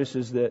to notice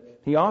is that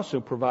he also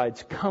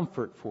provides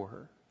comfort for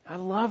her. I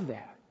love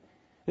that.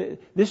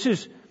 This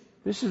is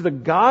the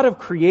God of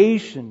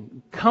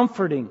creation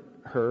comforting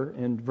her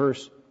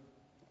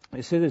I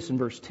say this in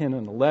verse 10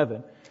 and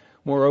 11.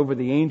 Moreover,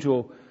 the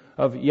angel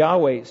of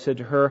Yahweh said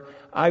to her,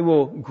 I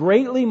will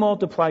greatly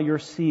multiply your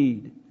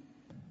seed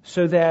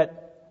so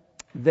that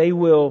they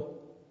will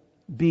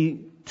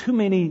be too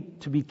many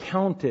to be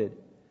counted.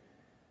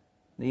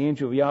 The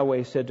angel of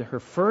Yahweh said to her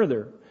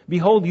further,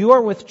 Behold, you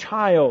are with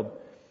child,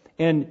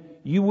 and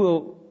you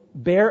will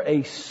bear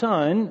a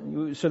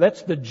son. So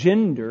that's the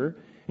gender.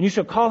 And you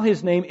shall call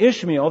his name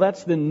Ishmael.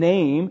 That's the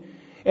name.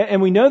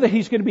 And we know that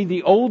he's going to be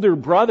the older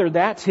brother.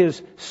 That's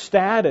his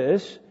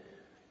status.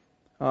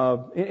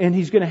 And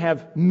he's going to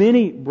have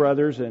many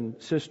brothers and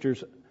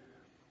sisters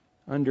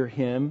under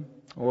him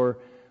or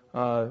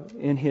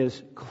in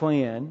his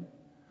clan.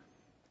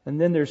 And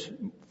then there's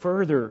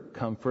further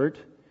comfort.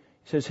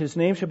 He says his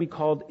name shall be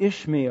called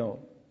Ishmael.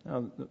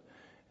 And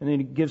then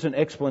he gives an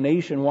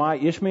explanation why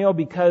Ishmael,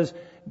 because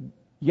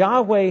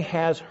Yahweh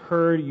has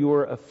heard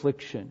your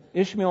affliction.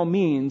 Ishmael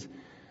means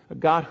a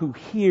God who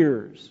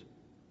hears.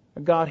 A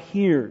God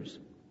hears.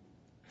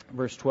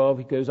 Verse 12,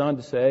 he goes on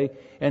to say,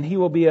 and he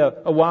will be a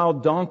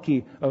wild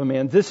donkey of a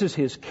man. This is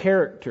his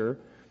character.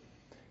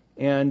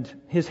 And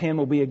his hand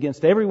will be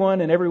against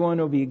everyone, and everyone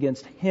will be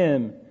against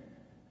him.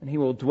 And he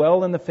will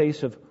dwell in the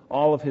face of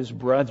all of his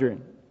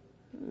brethren.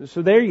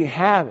 So there you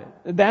have it.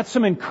 That's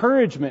some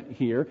encouragement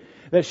here,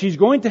 that she's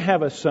going to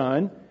have a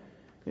son.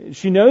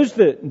 She knows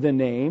the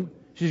name.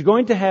 She's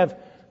going to have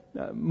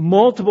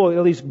multiple,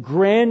 at least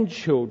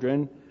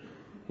grandchildren.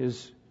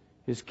 His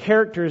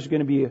character is going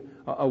to be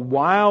a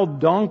wild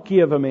donkey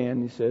of a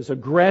man, he says,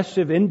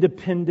 aggressive,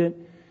 independent.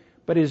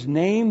 But his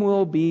name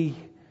will be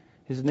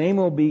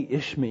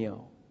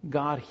Ishmael.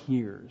 God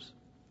hears.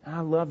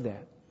 I love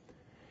that.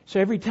 So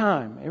every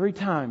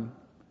time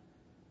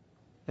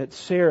that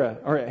Sarah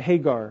or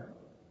Hagar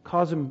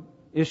calls him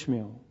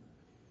Ishmael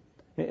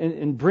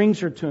and brings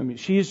her to him,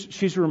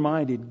 she's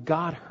reminded,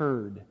 God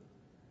heard.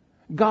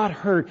 God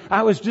heard.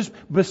 I was just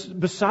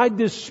beside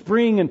this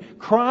spring and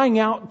crying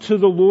out to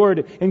the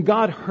Lord, and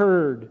God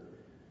heard.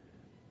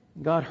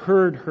 God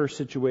heard her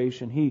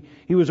situation.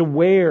 He was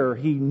aware.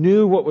 He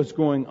knew what was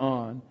going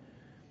on.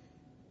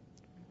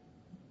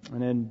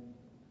 And then,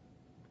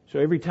 so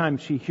every time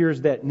she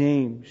hears that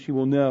name, she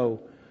will know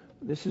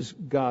this is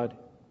God.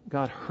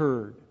 God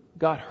heard.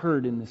 God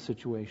heard in this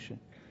situation.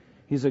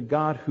 He's a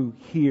God who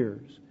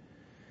hears.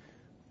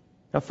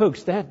 Now,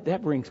 folks,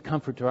 that brings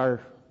comfort to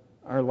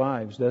our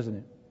lives, doesn't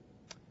it?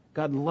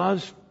 God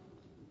loves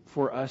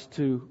for us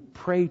to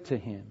pray to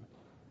Him.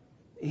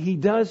 He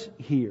does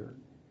hear.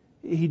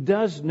 He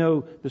does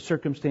know the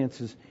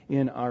circumstances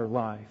in our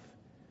life.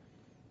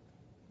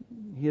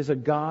 He is a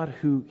God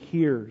who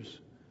hears.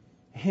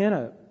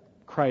 Hannah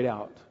cried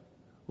out,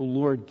 "Oh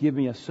Lord, give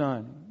me a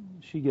son."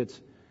 She gets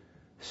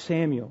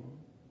Samuel.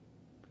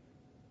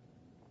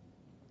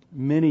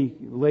 Many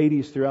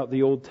ladies throughout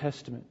the Old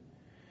Testament.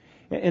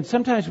 And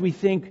sometimes we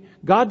think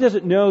God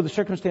doesn't know the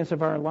circumstance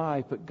of our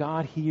life, but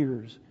God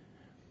hears.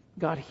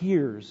 God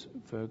hears,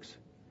 folks.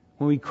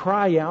 When we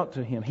cry out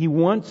to Him, He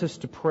wants us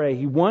to pray.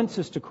 He wants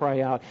us to cry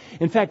out.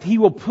 In fact, He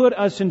will put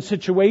us in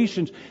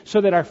situations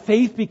so that our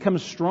faith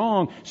becomes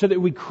strong, so that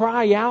we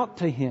cry out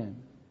to Him.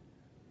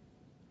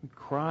 We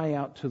cry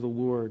out to the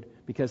Lord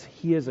because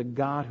He is a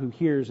God who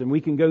hears. And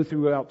we can go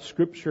throughout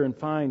Scripture and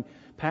find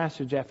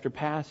passage after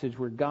passage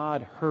where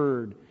God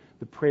heard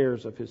the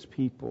prayers of His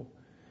people.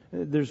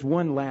 There's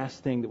one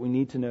last thing that we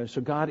need to know. So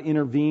God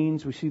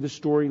intervenes. We see the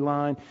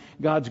storyline,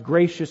 God's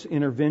gracious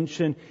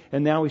intervention,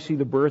 and now we see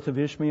the birth of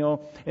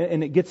Ishmael.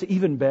 And it gets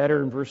even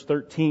better in verse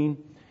 13.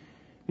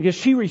 Because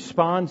she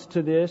responds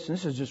to this, and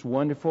this is just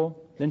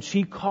wonderful. Then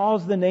she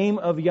calls the name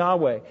of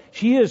Yahweh.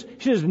 She is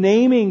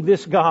naming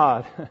this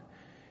God.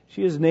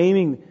 She is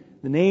naming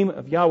the name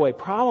of Yahweh.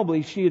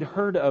 Probably she had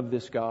heard of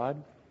this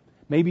God.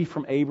 Maybe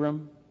from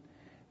Abram.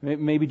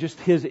 Maybe just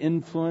his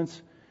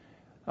influence.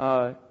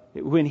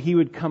 when he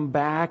would come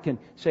back and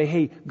say,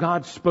 hey,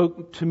 God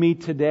spoke to me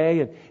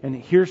today and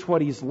here's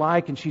what He's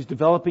like. And she's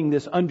developing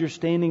this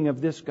understanding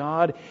of this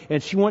God.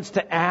 And she wants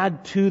to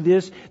add to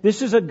this.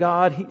 This is a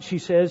God, she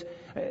says,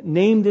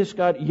 name this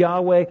God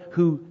Yahweh,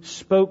 who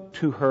spoke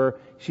to her.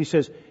 She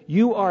says,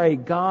 you are a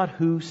God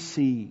who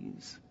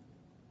sees.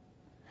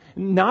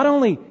 Not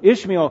only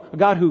Ishmael, a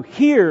God who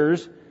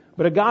hears,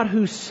 but a God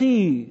who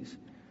sees.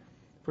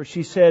 For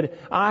she said,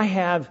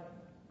 I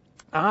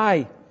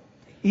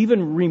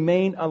even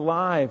remain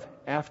alive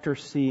after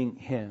seeing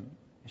Him.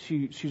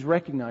 She's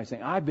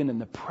recognizing, I've been in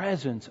the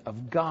presence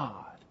of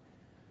God.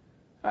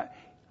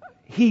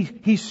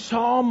 He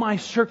saw my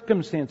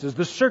circumstances,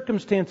 the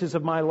circumstances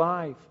of my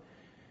life.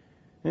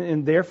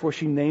 And therefore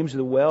she names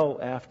the well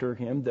after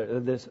Him,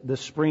 the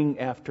spring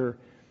after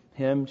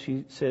Him.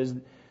 She says,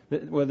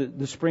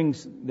 the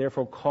spring's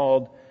therefore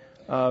called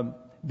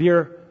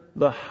Bir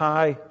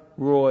Lahai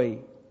Roy,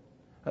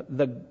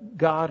 the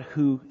God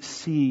who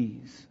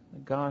sees. The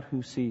God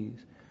who sees.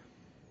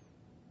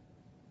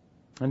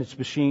 And it's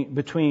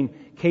between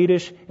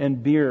Kadesh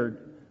and Beer.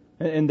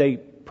 And they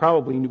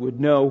probably would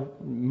know,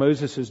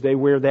 Moses' day,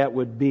 where that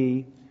would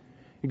be.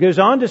 It goes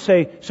on to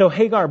say, so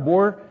Hagar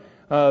bore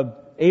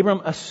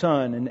Abram a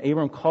son, and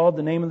Abram called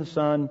the name of the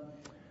son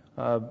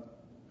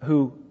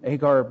who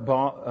Hagar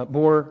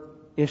bore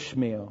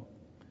Ishmael.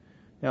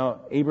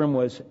 Now, Abram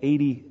was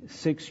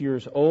 86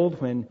 years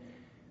old when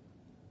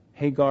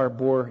Hagar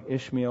bore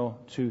Ishmael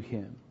to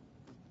him.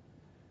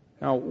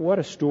 Now, what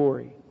a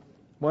story.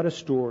 What a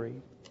story.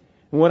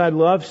 And what I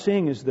love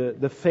seeing is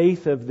the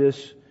faith of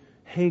this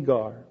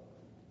Hagar.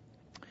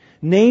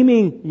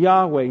 Naming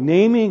Yahweh,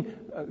 naming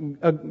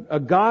a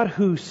God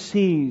who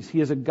sees. He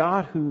is a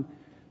God who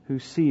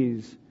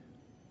sees.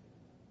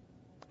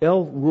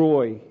 El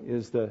Roy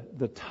is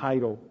the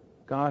title.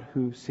 God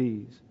who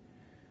sees.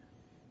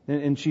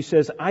 And she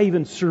says, I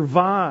even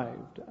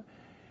survived.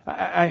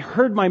 I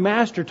heard my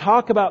master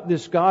talk about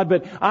this God,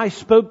 but I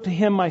spoke to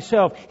Him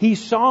myself. He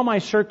saw my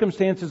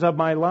circumstances of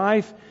my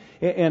life,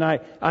 and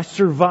I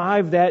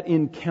survived that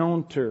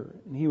encounter.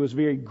 And He was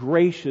very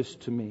gracious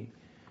to me.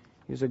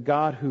 He's a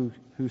God who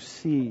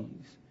sees.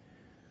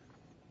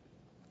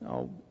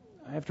 Now,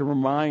 I have to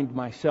remind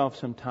myself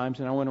sometimes,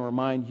 and I want to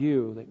remind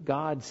you, that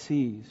God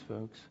sees,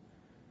 folks.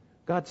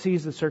 God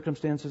sees the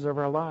circumstances of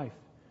our life.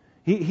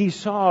 He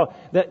saw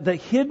that the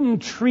hidden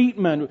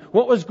treatment,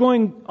 what was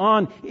going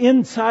on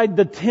inside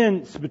the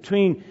tents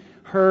between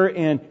her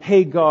and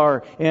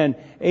Hagar and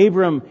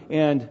Abram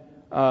and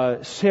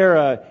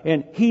Sarah,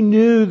 and He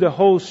knew the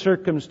whole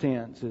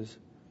circumstances.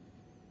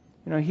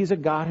 You know, He's a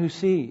God who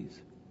sees.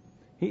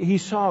 He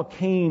saw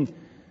Cain's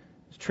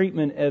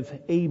treatment of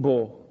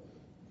Abel.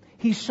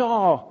 He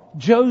saw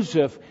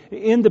Joseph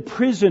in the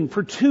prison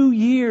for 2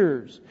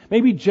 years.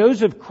 Maybe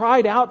Joseph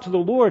cried out to the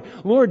Lord,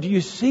 Lord, do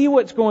you see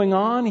what's going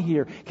on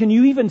here? Can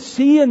you even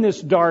see in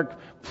this dark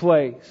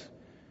place?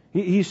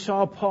 He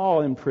saw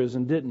Paul in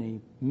prison, didn't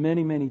he?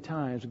 Many, many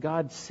times.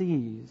 God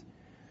sees.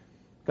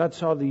 God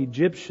saw the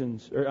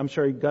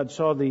God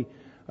saw the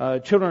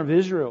children of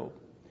Israel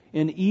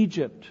in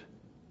Egypt.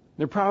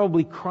 They're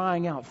probably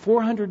crying out.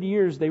 400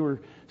 years they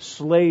were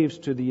slaves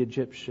to the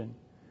Egyptian.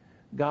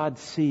 God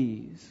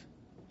sees.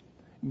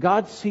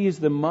 God sees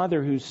the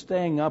mother who's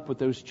staying up with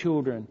those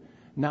children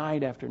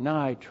night after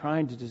night,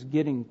 trying to just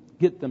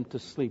get them to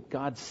sleep.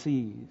 God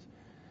sees.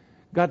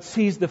 God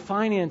sees the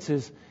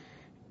finances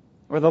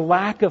or the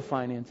lack of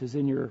finances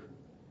in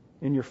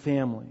your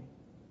family.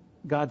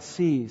 God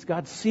sees.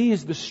 God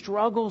sees the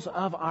struggles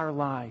of our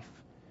life.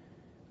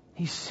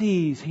 He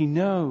sees. He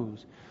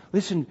knows.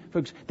 Listen,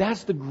 folks,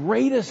 that's the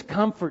greatest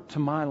comfort to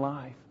my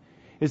life,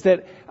 is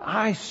that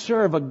I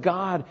serve a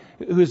God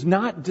who is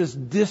not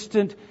just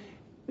distant.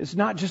 It's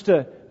not just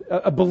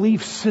a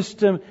belief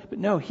system, but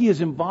no, He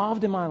is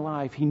involved in my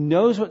life. He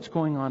knows what's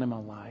going on in my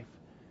life.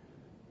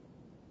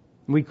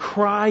 We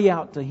cry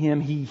out to Him.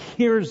 He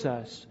hears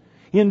us.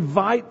 He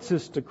invites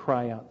us to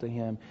cry out to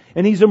Him.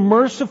 And He's a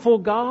merciful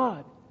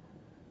God.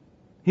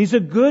 He's a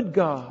good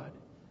God.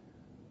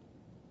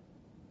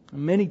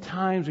 And many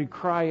times we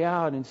cry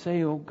out and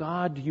say, oh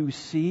God, do you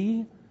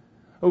see?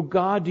 Oh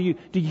God, do you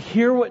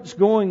hear what's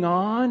going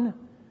on?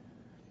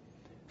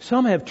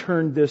 Some have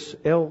turned this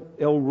El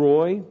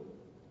Roy,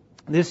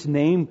 this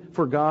name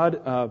for God,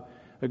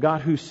 a God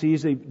who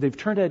sees, they've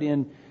turned it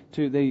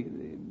into,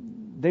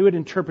 they would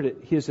interpret it,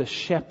 He is a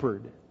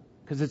shepherd,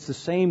 because it's the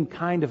same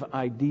kind of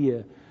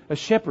idea. A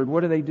shepherd,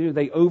 what do?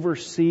 They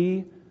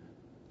oversee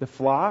the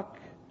flock.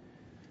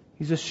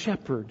 He's a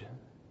shepherd,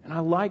 and I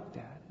like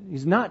that.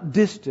 He's not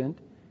distant.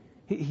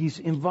 He's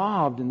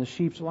involved in the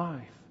sheep's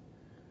life.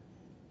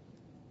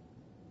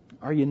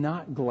 Are you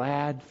not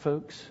glad,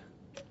 folks,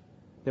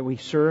 that we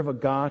serve a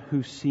God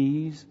who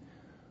sees?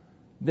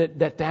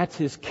 That's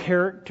His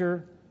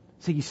character.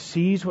 So He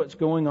sees what's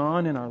going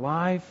on in our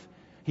life.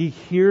 He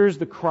hears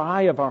the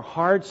cry of our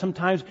hearts.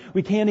 Sometimes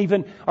we can't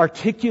even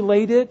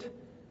articulate it,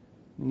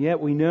 and yet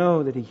we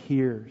know that He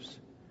hears.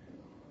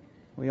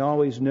 We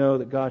always know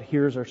that God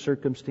hears our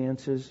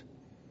circumstances.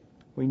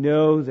 We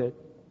know that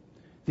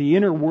the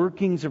inner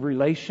workings of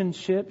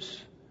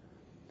relationships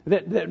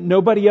that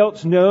nobody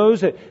else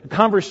knows, that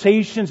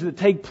conversations that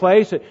take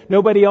place that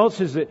nobody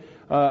else is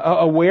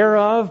aware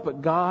of,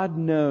 but God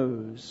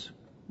knows.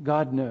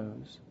 God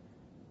knows.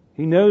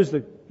 He knows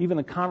even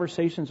the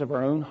conversations of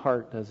our own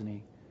heart, doesn't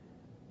He?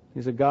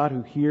 He's a God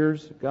who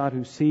hears, a God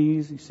who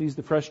sees. He sees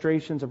the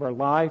frustrations of our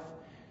life.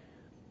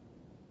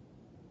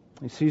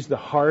 He sees the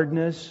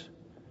hardness.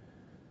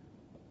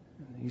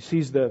 He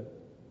sees the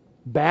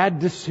bad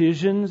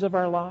decisions of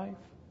our life,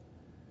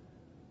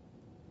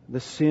 the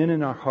sin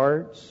in our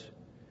hearts,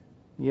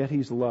 yet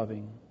He's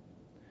loving.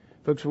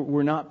 Folks,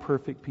 we're not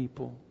perfect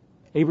people.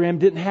 Abraham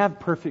didn't have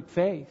perfect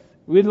faith.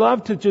 We'd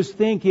love to just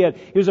think he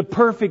was a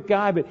perfect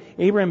guy, but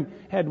Abraham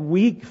had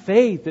weak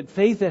faith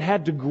that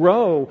had to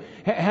grow,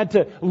 had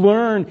to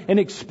learn and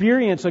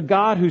experience a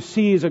God who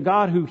sees, a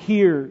God who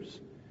hears.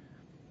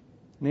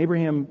 And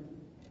Abraham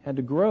had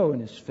to grow in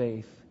his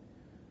faith.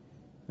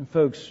 And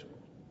folks,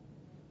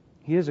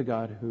 He is a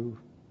God who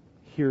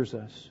hears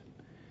us.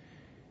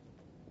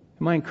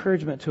 My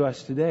encouragement to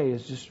us today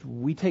is just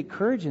we take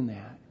courage in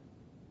that.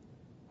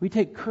 We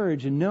take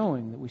courage in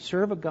knowing that we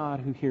serve a God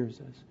who hears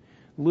us.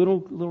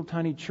 Little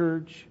tiny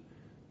church,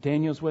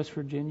 Daniels, West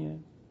Virginia.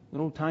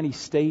 Little tiny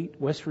state,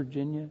 West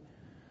Virginia.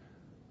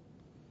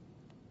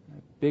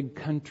 A big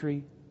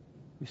country.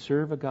 We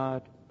serve a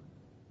God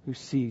who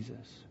sees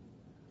us.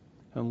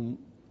 And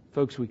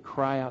folks, we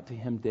cry out to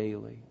Him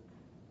daily.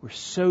 We're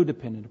so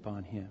dependent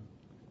upon Him.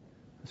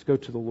 Let's go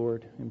to the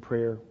Lord in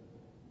prayer.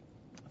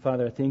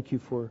 Father, I thank You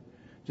for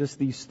just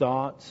these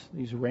thoughts,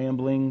 these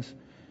ramblings.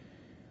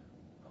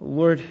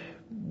 Lord,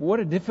 what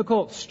a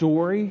difficult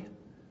story.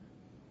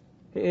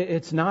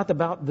 It's not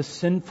about the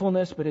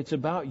sinfulness, but it's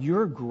about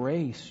Your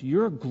grace,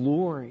 Your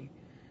glory,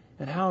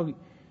 and how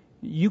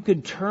You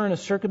could turn a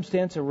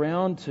circumstance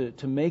around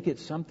to make it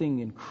something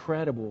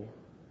incredible.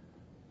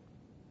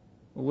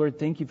 Lord,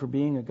 thank You for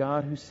being a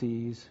God who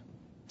sees,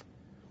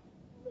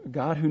 a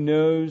God who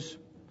knows,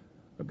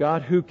 a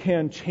God who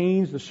can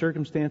change the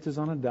circumstances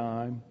on a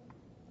dime,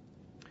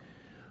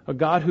 a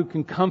God who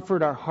can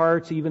comfort our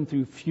hearts even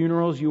through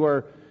funerals. You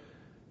are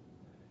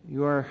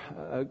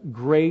a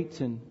great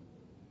and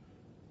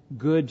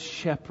good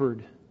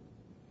shepherd,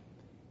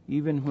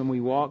 even when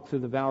we walk through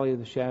the valley of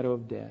the shadow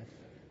of death.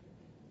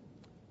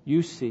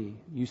 You see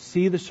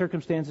the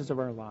circumstances of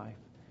our life.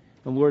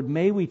 And Lord,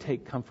 may we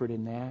take comfort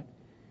in that.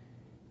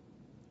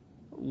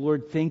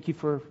 Lord, thank You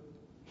for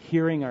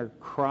hearing our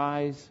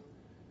cries.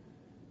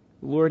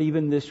 Lord,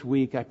 even this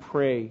week, I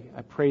pray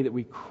that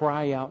we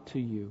cry out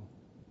to You,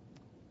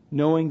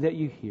 knowing that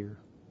You hear.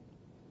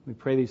 We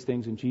pray these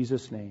things in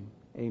Jesus' name.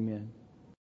 Amen.